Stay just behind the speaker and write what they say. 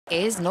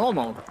is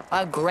normal.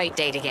 A great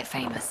day to get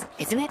famous,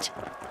 isn't it?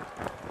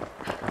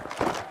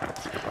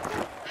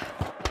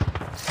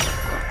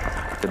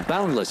 The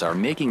Boundless are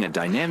making a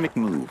dynamic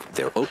move.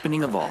 They're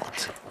opening a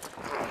vault.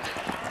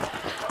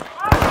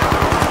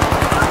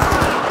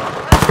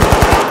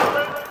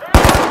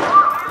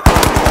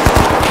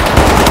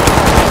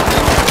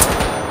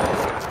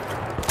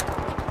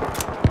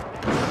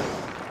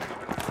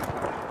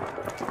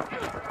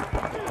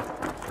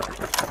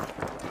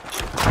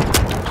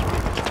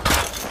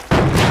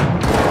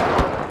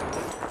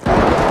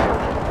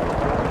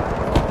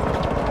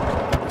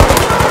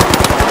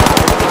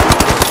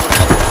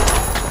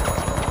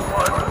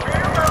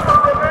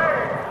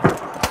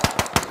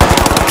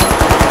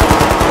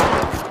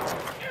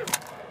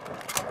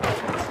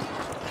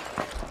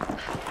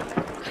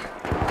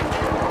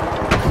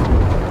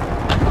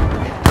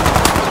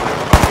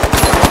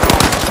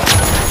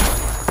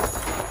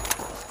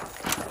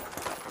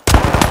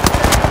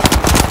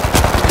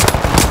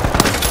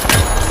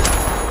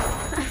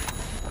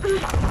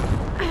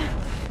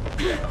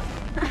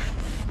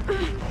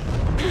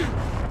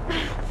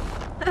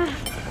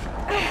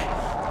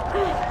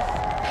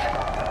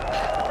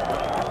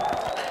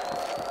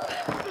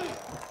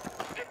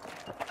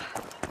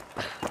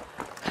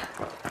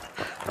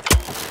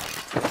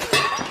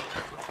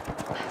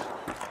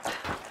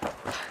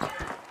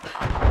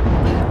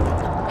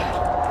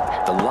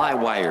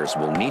 Wires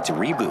will need to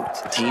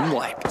reboot. Team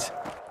wiped.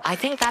 I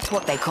think that's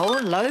what they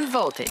call low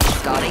voltage,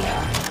 Scotty.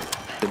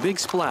 The Big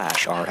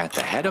Splash are at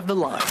the head of the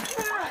line.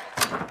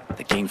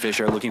 The Kingfish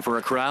are looking for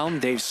a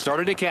crown. They've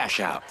started a cash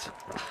out.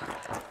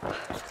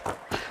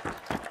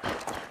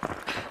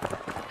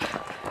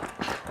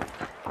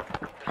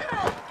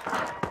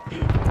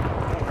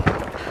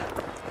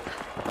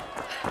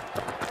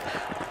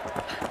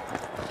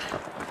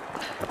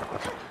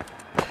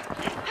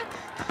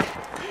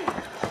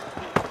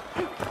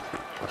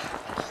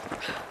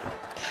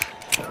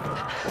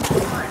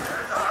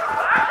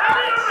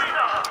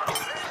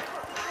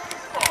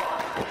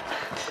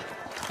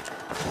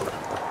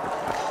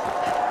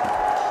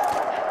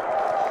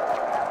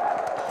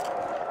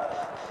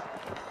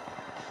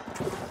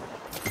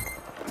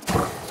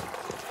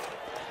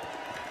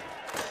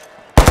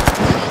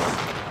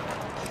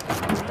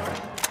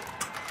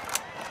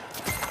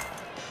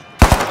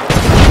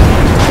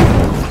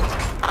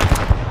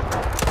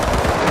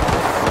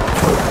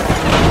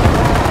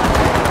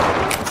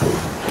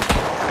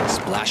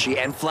 Splashy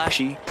and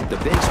flashy, the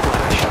Big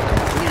Splash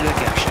completed a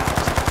cash out.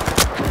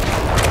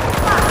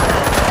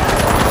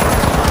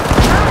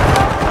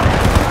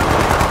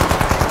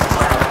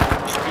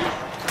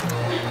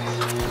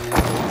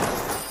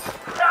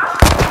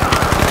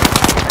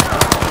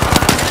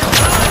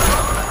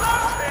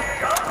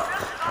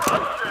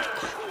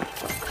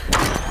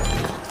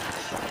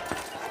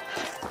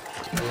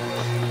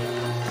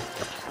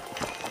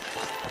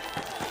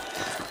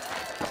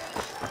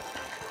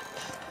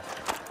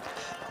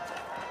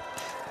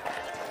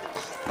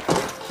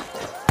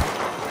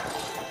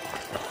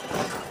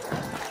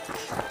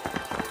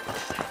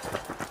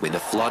 With a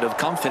flood of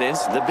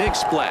confidence, the Big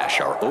Splash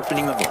are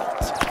opening a vault.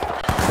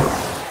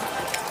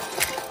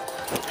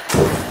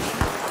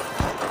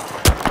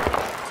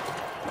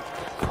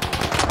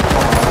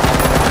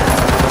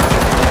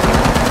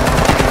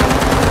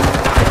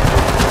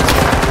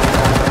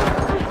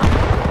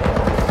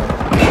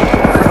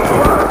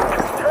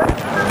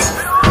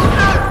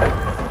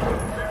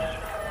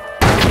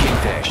 The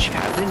Kingfish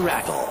have been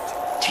rattled.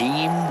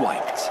 Team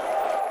wiped.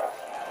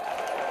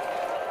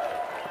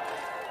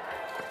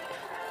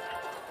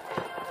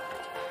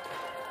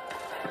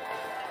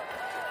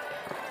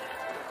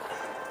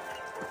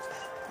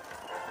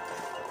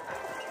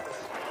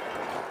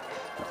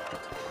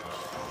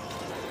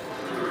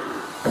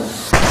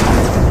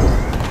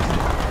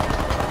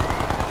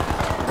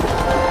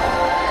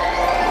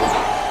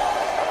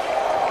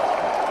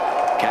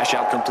 Cash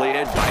out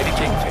completed by the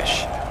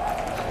Kingfish.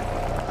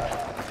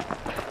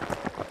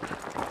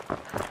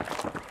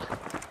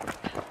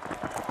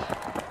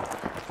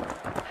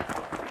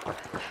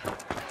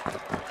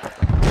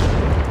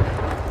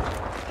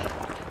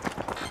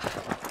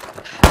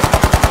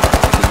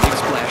 The Big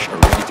Splash are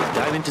ready to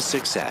dive into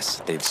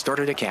success. They've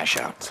started a cash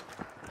out.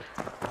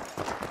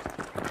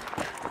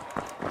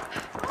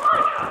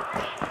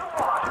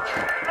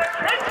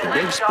 The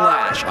Big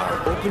Splash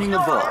are opening a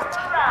vault.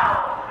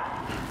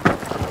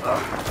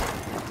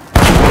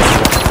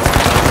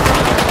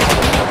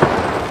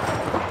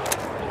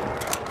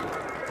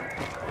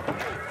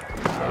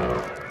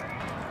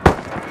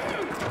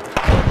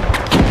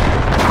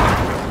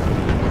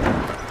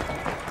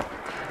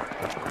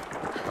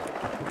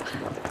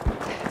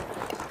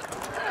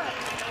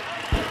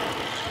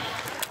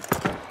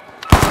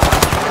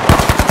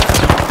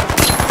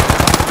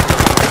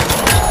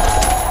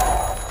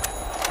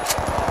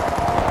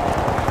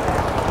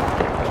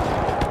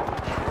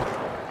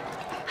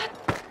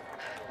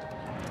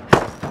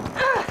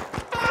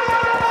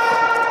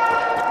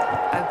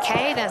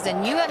 Okay, there's a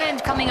new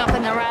event coming up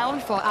in the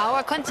round for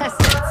our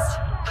contestants.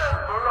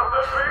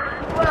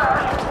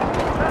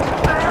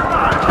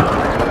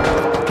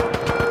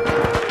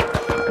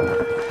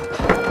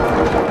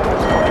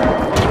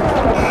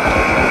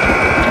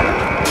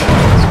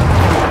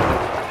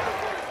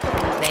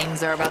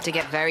 about to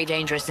get very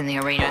dangerous in the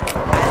arena,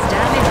 as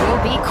damage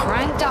will be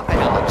cranked up a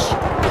notch.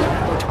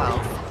 Level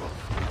 12.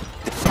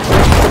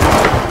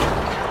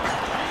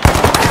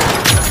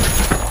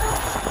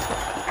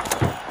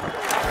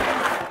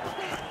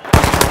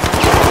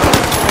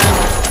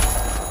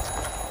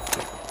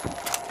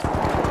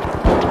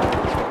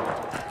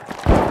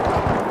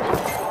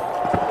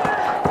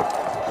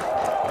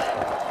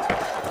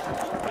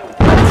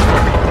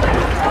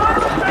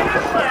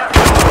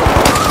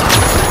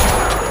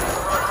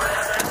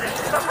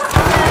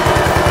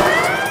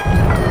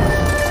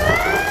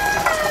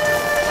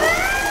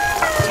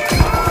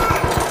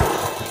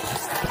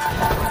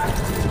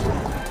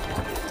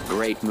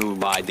 Great move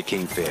by the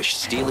Kingfish,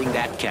 stealing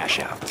that cash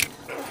out.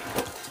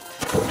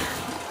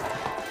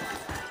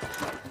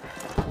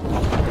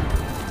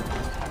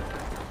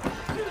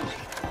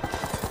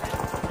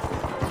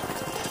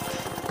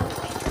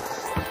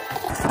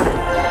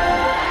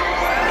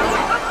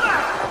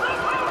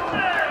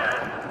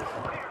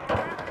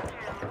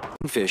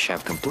 Kingfish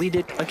have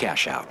completed a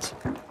cash out.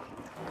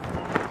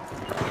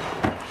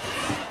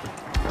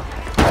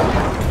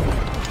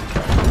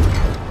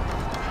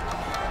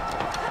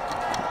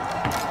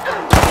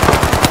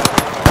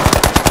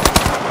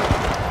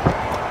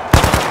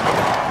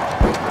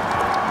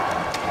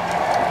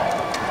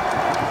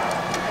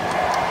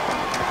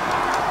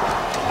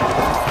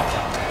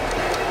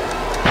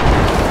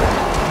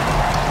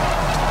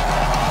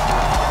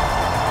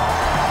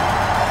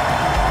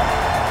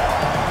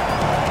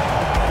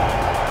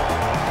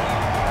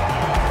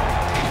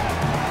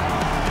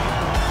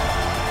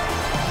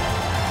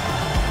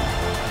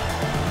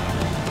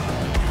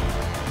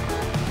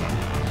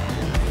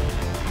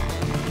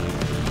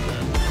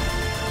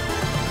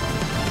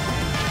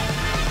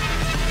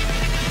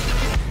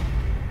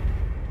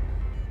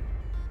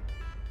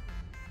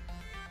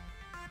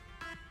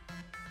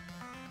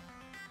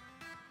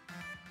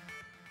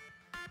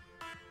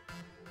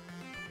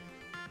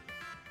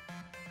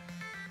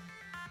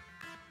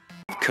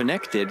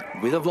 Connected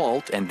with a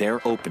vault and they're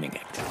opening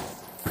it.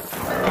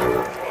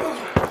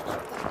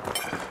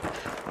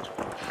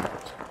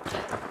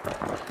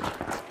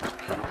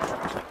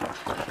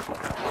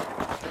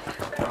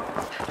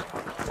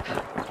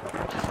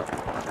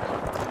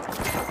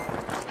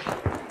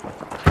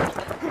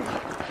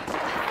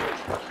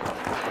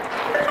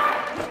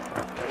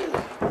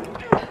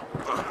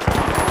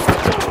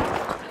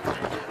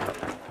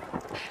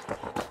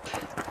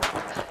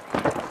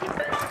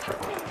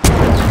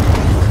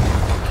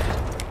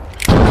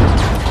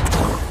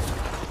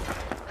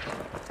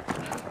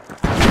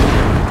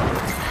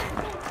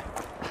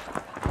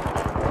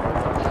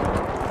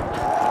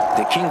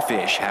 The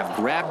Kingfish have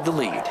grabbed the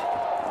lead.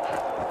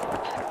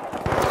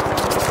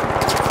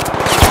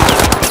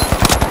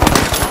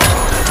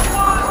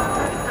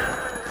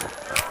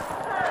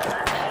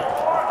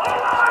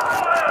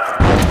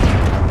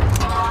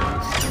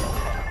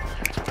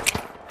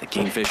 The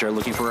Kingfish are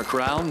looking for a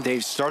crown.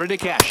 They've started a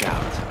cash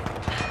out.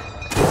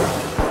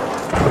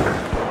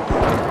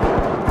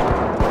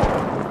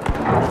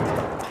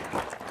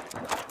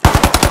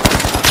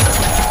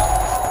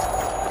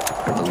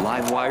 The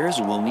live wires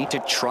will need to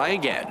try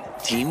again.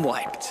 Team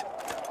wiped.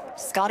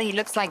 Scotty,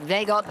 looks like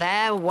they got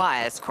their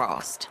wires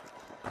crossed.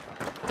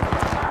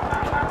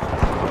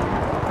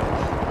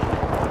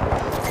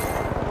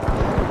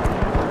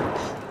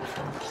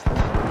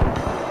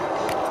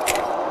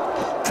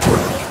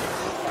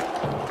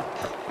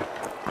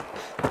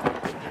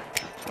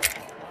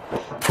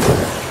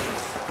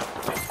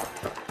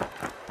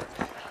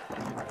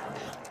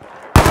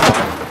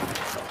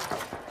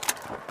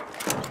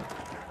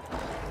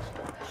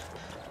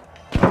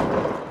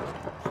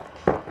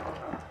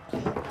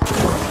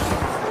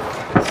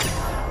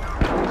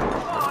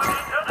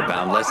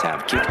 Boundless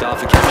have kicked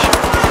off a cash.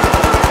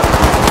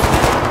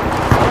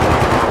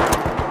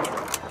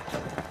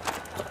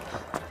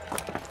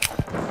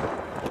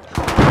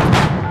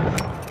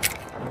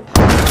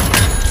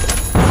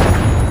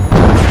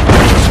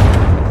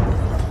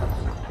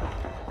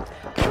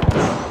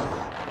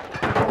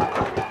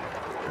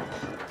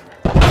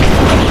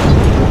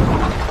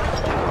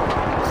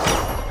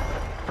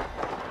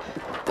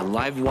 The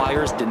live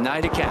wires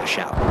denied a cash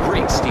out.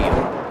 Great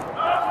steal.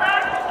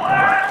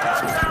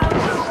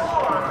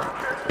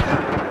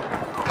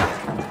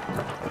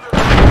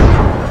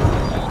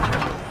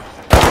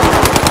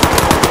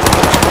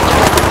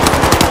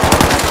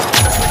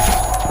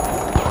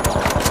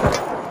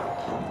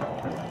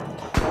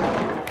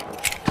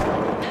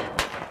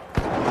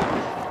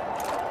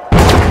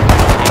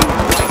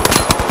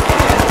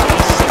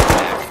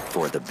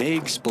 For the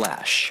big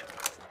splash.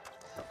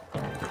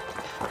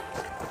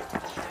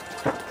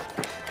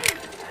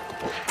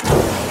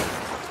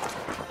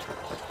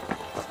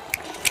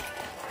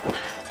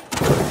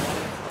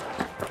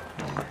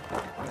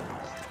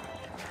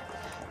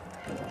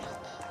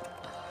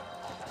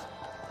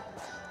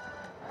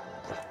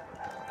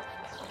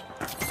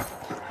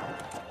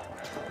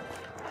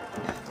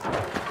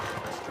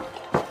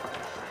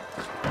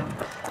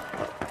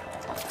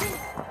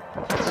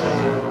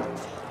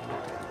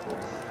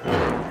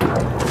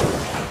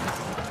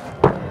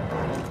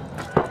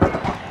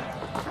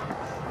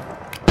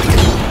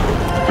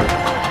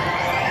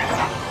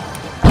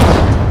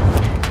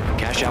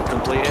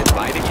 completed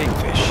by the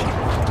Kingfish.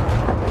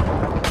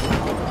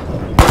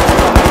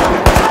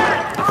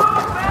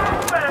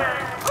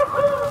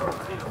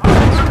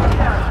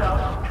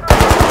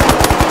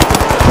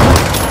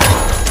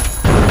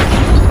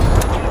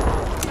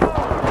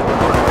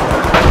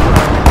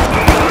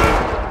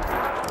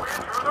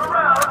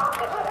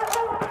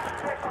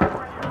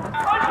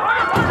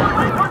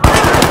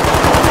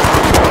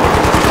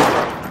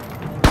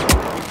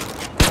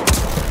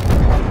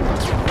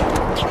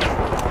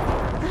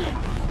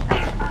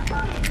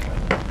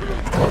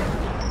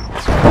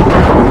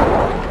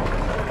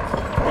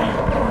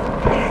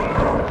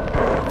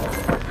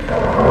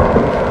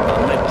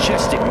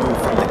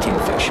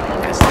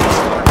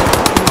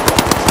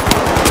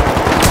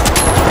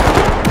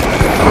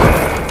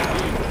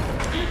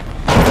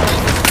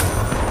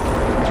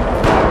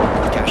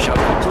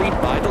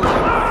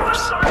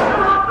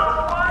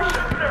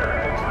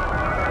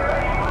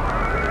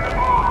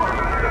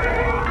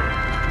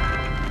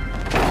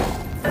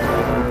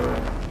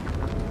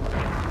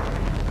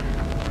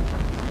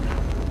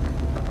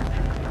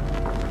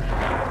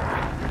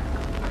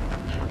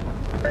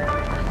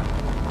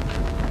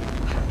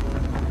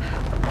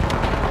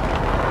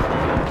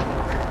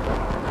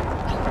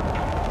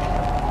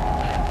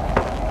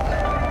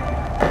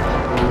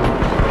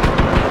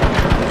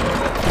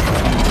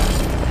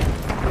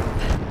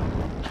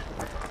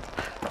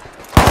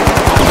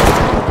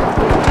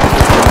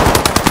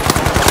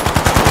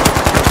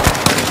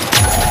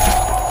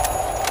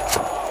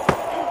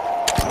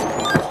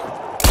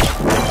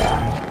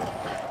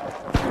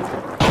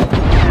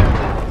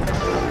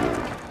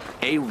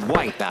 A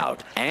wipeout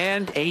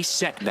and a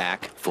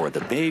setback for the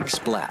Big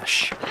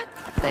Splash.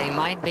 They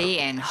might be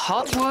in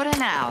hot water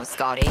now,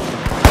 Scotty. The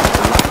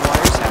line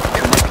wires have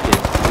connected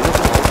with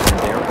the hole in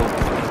their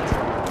opening.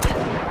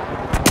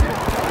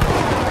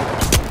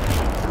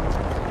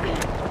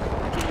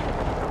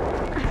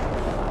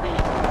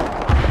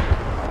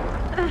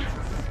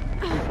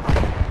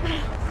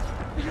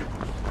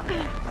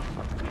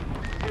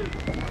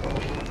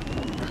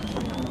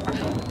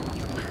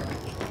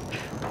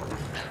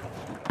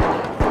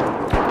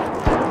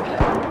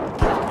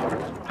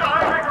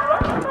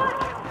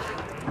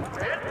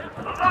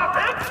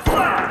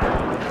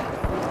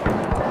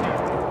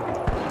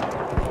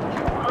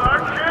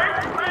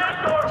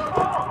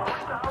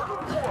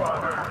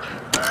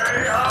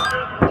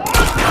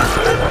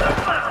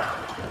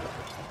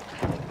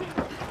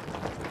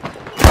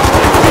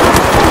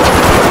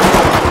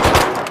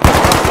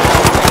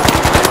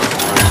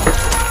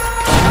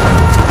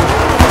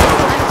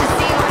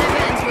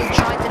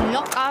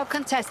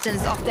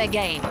 Contestants off their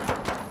game.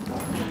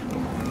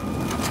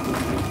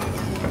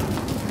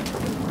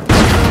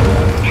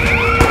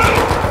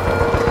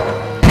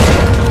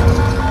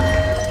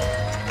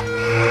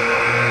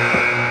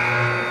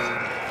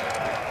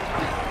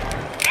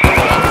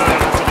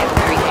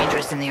 Very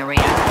dangerous in the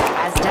arena,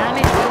 as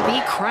damage will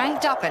be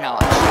cranked up a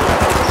notch.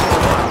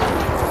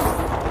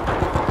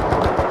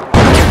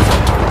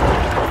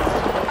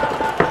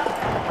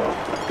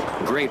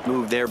 Great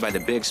move there by the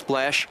Big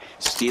Splash,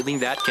 stealing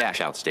that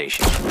cash-out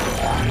station.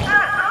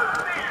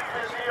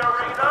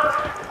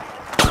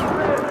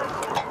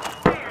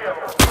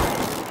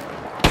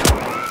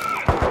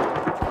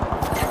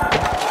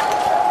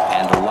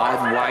 And the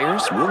live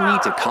wires will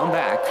need to come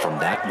back from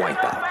that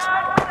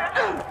wipeout.